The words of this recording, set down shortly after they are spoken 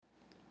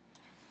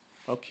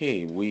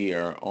Okay, we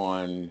are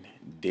on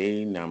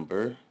day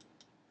number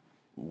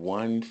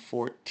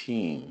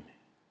 114.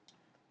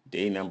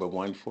 Day number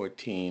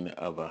 114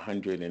 of a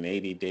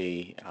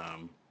 180-day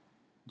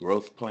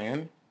growth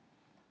plan.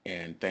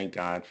 And thank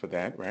God for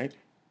that, right?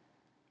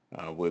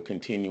 We're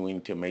continuing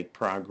to make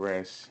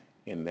progress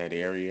in that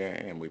area,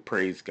 and we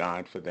praise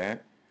God for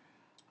that.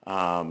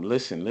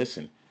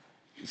 Listen.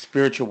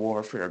 Spiritual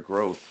warfare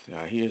growth.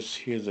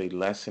 Here's a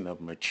lesson of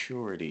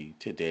maturity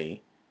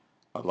today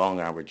along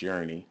our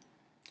journey.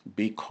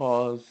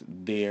 Because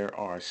there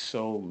are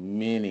so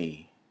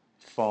many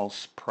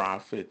false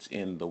prophets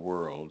in the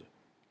world,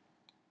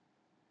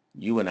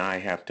 you and I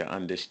have to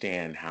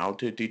understand how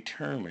to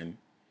determine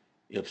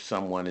if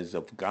someone is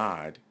of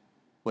God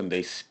when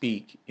they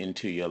speak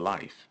into your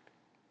life.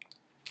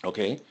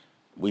 Okay?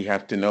 We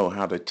have to know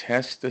how to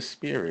test the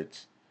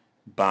spirits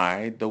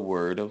by the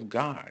word of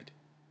God.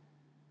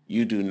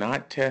 You do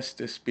not test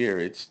the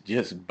spirits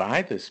just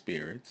by the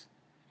spirits,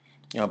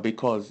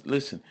 because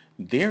listen,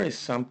 there is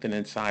something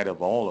inside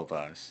of all of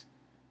us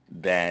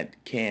that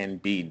can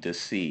be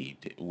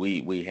deceived.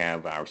 We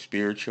have our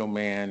spiritual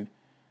man,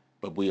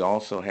 but we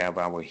also have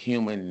our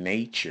human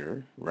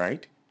nature,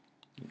 right?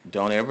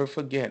 Don't ever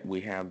forget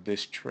we have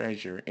this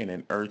treasure in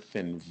an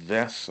earthen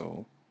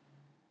vessel.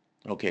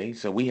 Okay,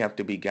 so we have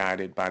to be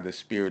guided by the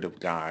Spirit of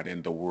God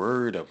and the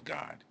Word of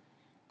God.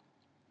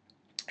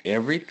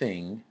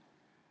 Everything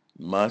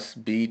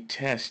must be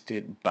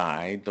tested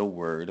by the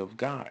Word of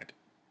God.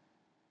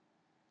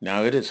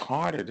 Now, it is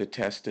harder to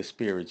test the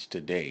spirits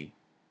today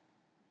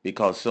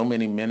because so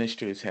many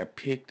ministers have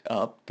picked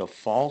up the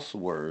false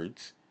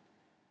words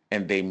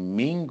and they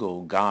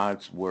mingle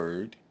God's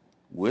word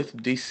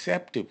with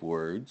deceptive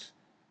words,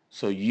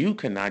 so you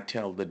cannot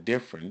tell the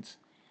difference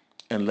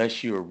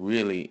unless you're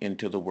really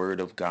into the word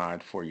of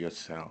God for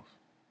yourself.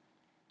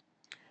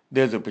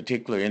 There's a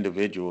particular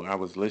individual I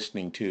was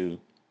listening to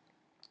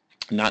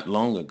not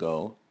long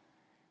ago,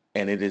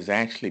 and it has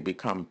actually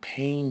become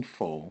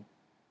painful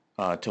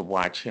to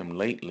watch him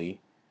lately,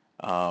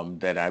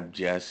 that I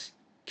just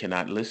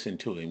cannot listen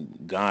to him.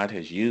 God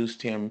has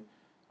used him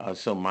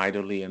so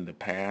mightily in the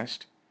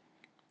past,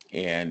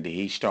 and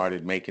he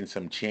started making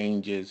some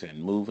changes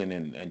and moving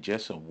in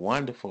just a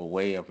wonderful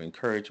way of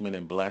encouragement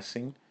and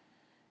blessing.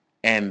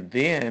 And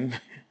then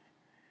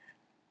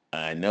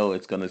I know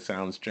it's going to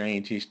sound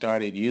strange. He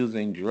started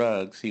using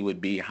drugs. He would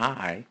be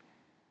high,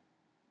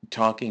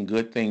 talking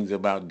good things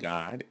about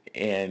God,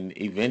 and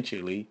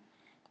eventually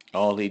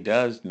all he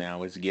does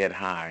now is get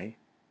high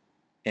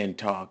and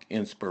talk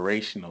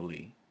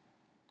inspirationally.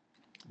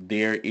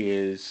 There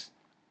is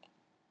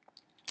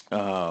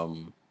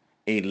um,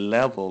 a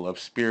level of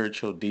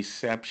spiritual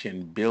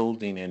deception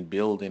building and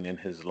building in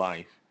his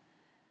life.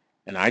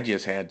 And I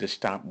just had to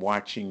stop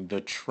watching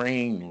the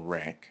train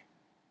wreck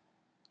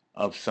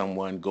of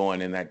someone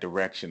going in that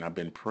direction. I've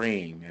been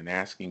praying and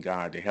asking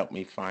God to help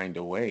me find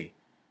a way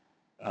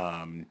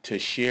to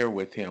share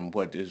with him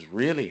what is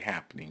really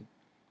happening,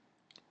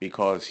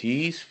 because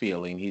he's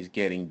feeling he's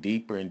getting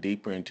deeper and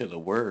deeper into the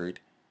Word,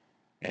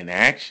 and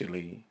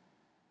actually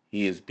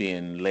he is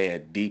being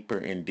led deeper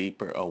and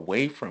deeper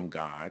away from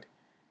God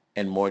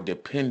and more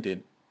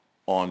dependent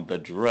on the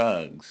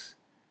drugs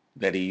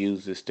that he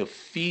uses to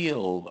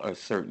feel a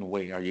certain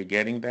way. Are you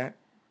getting that?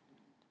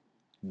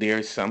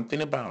 There's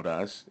something about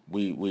us.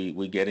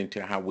 We get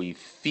into how we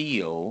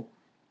feel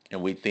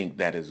and we think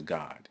that is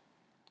God.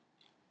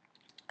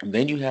 And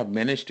then you have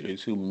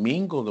ministers who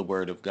mingle the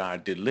word of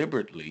God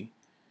deliberately,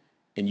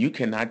 and you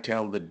cannot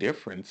tell the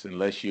difference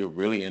unless you're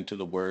really into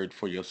the word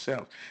for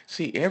yourself.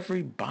 See,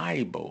 every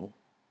Bible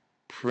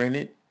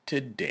printed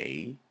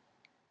today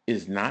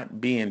is not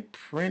being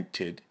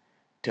printed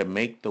to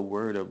make the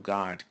word of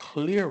God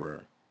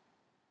clearer.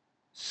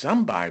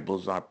 Some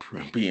Bibles are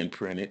being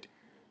printed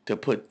to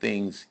put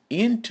things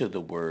into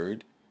the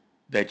word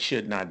that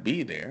should not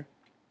be there.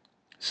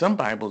 Some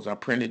Bibles are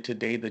printed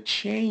today to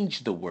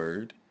change the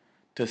word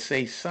to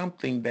say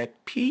something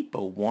that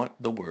people want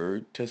the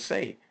word to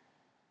say.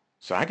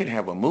 So I could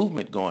have a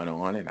movement going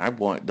on and I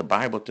want the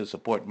Bible to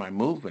support my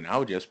movement.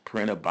 I'll just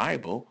print a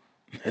Bible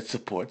that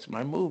supports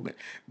my movement.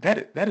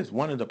 That is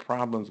one of the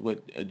problems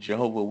with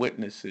Jehovah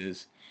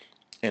Witnesses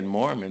and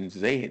Mormons.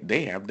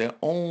 They have their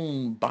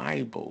own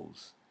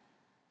Bibles.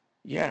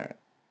 Yeah,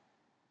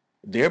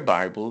 their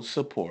Bibles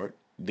support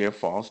their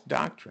false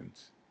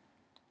doctrines.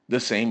 The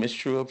same is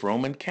true of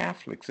Roman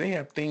Catholics. They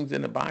have things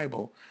in the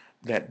Bible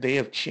that they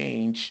have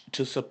changed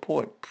to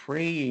support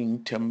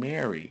praying to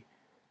Mary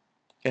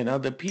and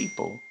other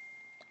people,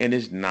 and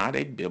is not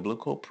a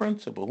biblical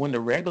principle. When the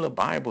regular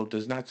Bible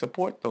does not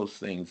support those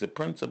things, the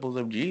principles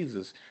of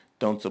Jesus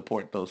don't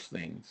support those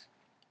things.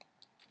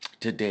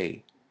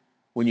 Today,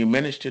 when you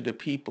minister to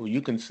people,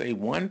 you can say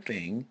one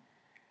thing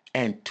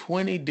and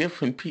 20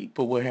 different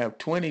people will have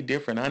 20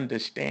 different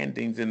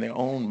understandings in their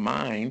own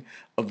mind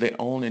of their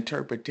own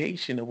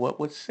interpretation of what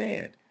was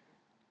said.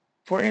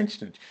 For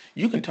instance,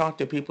 you can talk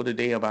to people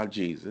today about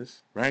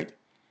Jesus, right?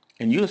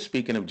 And you're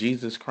speaking of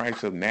Jesus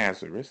Christ of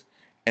Nazareth,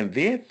 and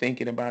they're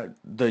thinking about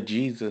the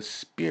Jesus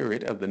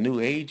spirit of the New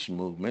Age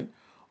movement,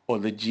 or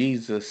the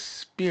Jesus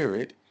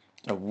spirit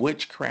of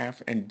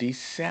witchcraft and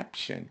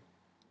deception.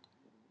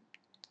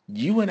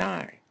 You and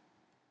I,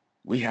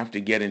 we have to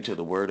get into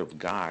the Word of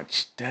God,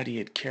 study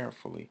it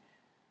carefully.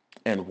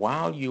 And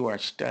while you are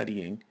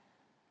studying,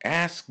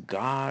 ask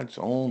God's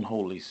own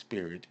Holy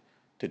Spirit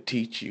to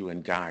teach you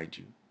and guide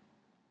you.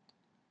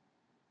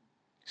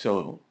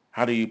 So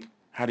how do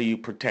you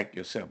protect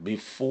yourself?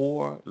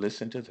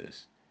 Listen to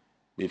this,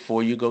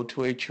 before you go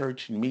to a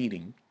church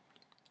meeting,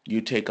 you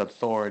take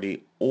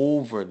authority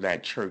over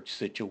that church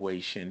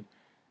situation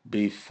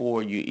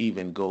before you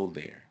even go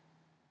there.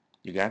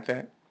 You got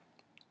that?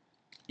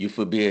 You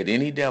forbid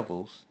any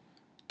devils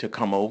to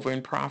come over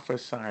and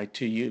prophesy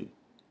to you.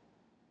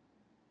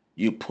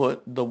 You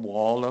put the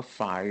wall of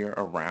fire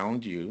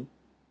around you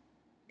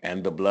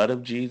and the blood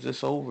of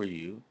Jesus over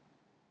you,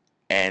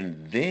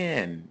 and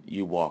then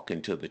you walk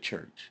into the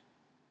church.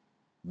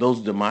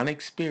 Those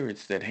demonic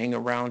spirits that hang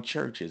around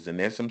churches, and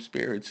there's some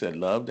spirits that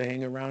love to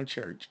hang around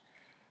church,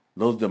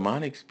 those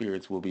demonic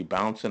spirits will be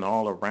bouncing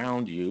all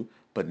around you,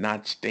 but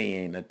not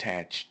staying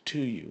attached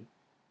to you.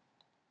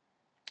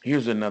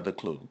 Here's another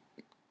clue.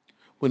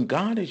 When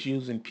God is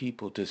using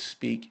people to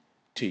speak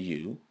to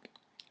you,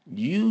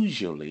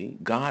 usually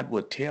God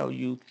will tell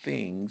you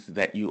things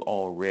that you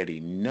already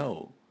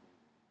know,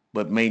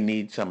 but may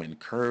need some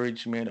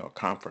encouragement or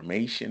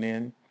confirmation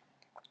in.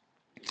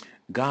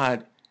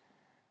 God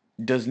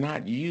does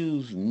not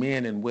use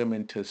men and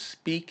women to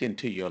speak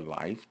into your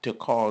life to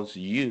cause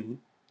you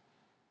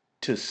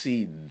to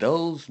see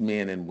those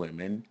men and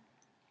women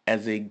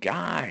as a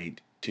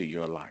guide to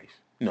your life.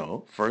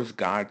 No, first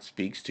God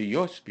speaks to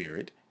your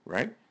spirit,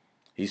 right?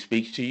 He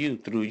speaks to you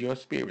through your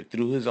spirit,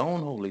 through his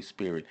own Holy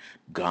Spirit.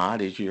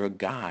 God is your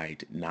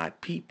guide,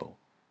 not people.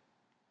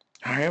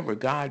 However,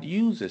 God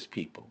uses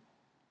people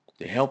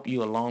to help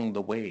you along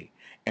the way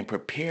and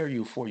prepare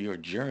you for your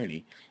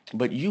journey.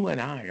 But you and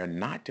I are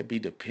not to be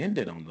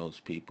dependent on those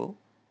people.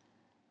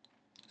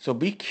 So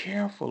be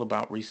careful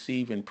about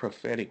receiving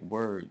prophetic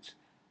words,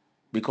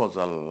 because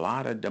a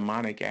lot of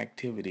demonic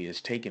activity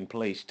is taking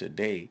place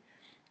today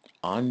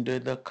under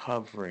the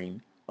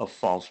covering of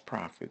false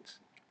prophets.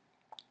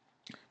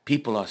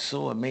 People are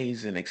so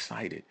amazed and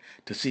excited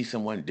to see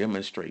someone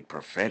demonstrate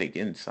prophetic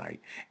insight,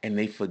 and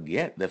they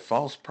forget that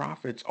false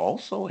prophets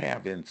also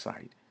have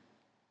insight.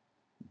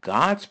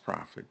 God's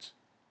prophets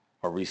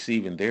are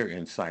receiving their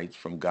insights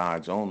from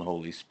God's own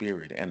Holy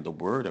Spirit and the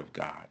Word of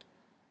God.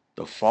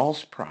 The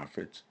false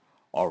prophets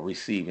are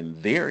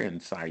receiving their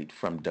insight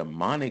from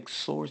demonic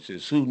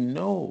sources who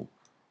know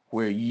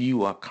where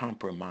you are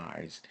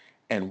compromised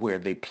and where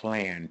they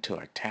plan to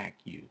attack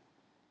you.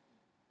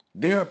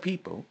 There are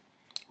people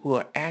who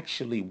are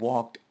actually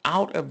walked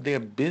out of their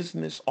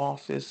business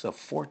office of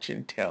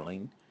fortune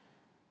telling,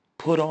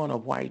 put on a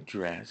white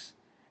dress,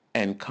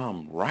 and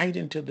come right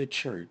into the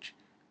church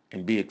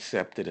and be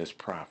accepted as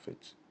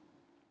prophets.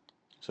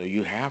 So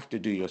you have to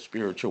do your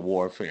spiritual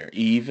warfare,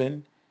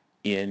 even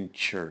in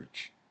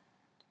church.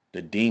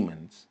 The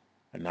demons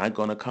are not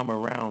going to come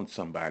around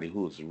somebody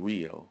who is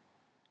real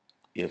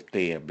if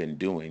they have been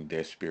doing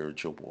their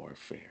spiritual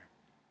warfare.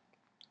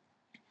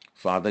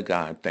 Father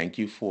God, thank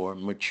you for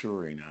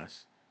maturing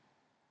us.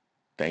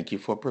 Thank you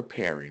for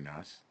preparing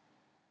us.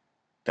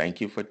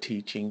 Thank you for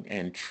teaching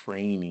and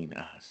training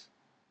us.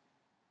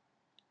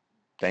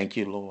 Thank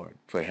you, Lord,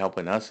 for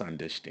helping us to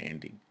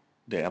understand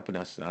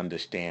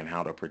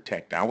how to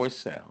protect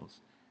ourselves.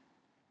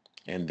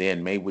 And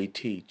then may we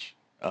teach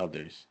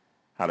others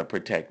how to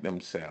protect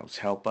themselves.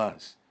 Help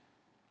us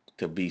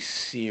to be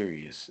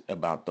serious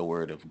about the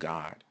Word of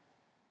God,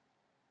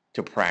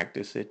 to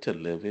practice it, to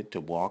live it, to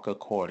walk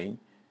according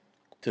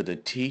to the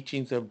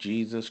teachings of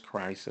Jesus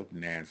Christ of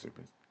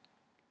Nazareth.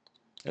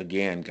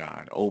 Again,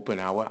 God, open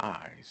our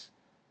eyes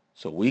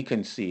so we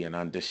can see and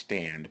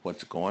understand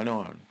what's going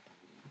on,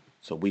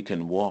 so we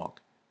can walk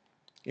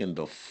in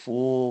the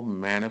full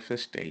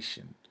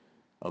manifestation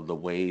of the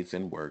ways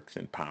and works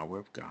and power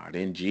of God.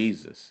 In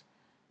Jesus'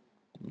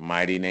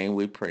 mighty name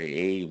we pray.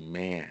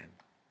 Amen.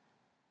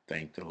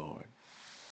 Thank the Lord.